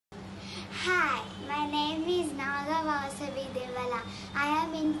Vasavi. I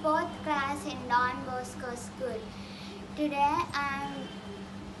am in 4th class in Don Bosco school. Today I am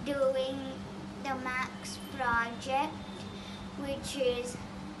doing the max project, which is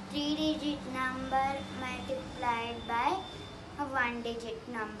 3-digit number multiplied by a 1-digit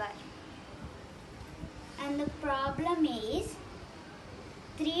number. And the problem is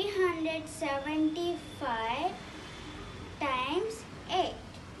 375 times 8.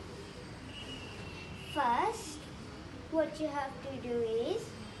 First, what you have to do is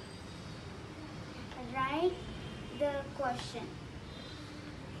write the question.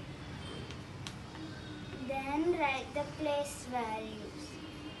 Then write the place values.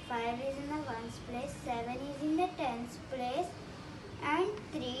 5 is in the ones place, 7 is in the tens place, and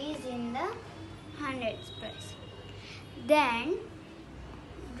 3 is in the hundreds place. Then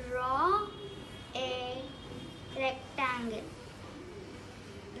draw a rectangle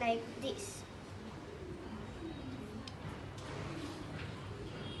like this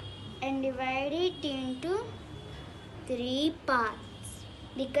and divide it into 3 parts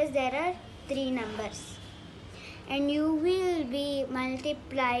because there are 3 numbers, and you will be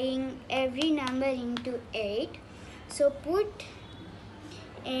multiplying every number into 8. So put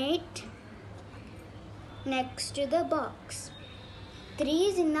 8 next to the box. 3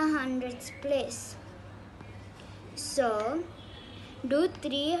 is in the hundreds place, so do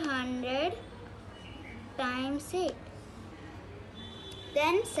 300 times 8.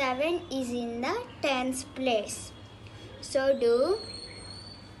 Then 7 is in the tens place, so do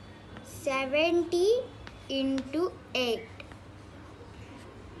 70 into 8.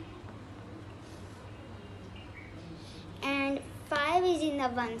 And 5 is in the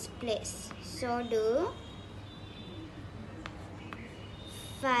ones place, so do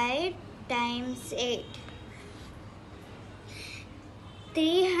 5 times 8.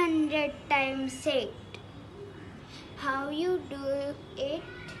 300 times 8. How you do it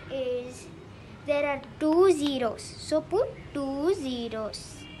is, there are 2 zeros, so put 2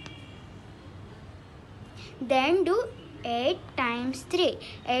 zeros. Then do 8 times 3.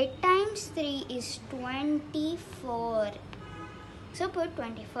 8 times 3 is 24, so put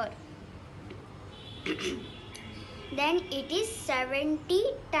 24. Then it is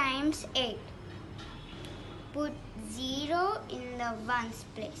 70 times 8. Put 0 in the ones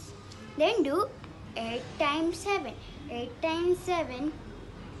place. Then do 8 times 7. 8 times 7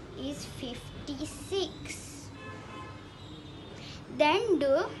 is 56. Then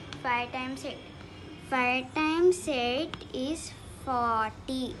do 5 times 8. 5 times 8 is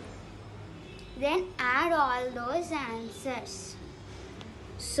 40. Then add all those answers.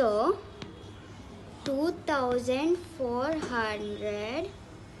 So 2400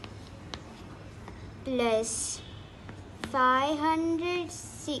 plus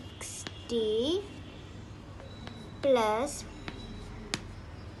 560 plus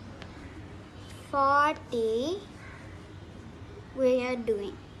 40, we are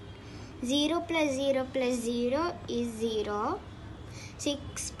doing 0 plus 0 plus 0 is 0.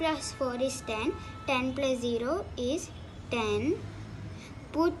 6 plus 4 is 10. 10 plus 0 is 10.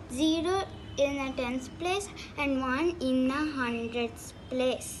 Put 0 in the tens place and 1 in the hundreds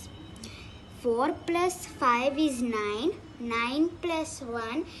place. 4 plus 5 is 9. 9 plus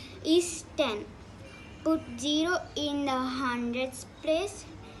 1 is 10. Put 0 in the hundreds place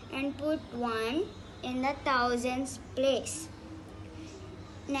and put 1 in the thousands place.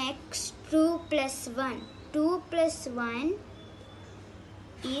 Next, 2 plus 1. 2 plus 1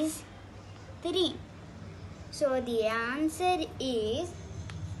 is 3. So the answer is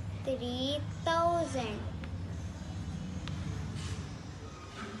 3000.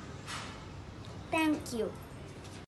 Thank you.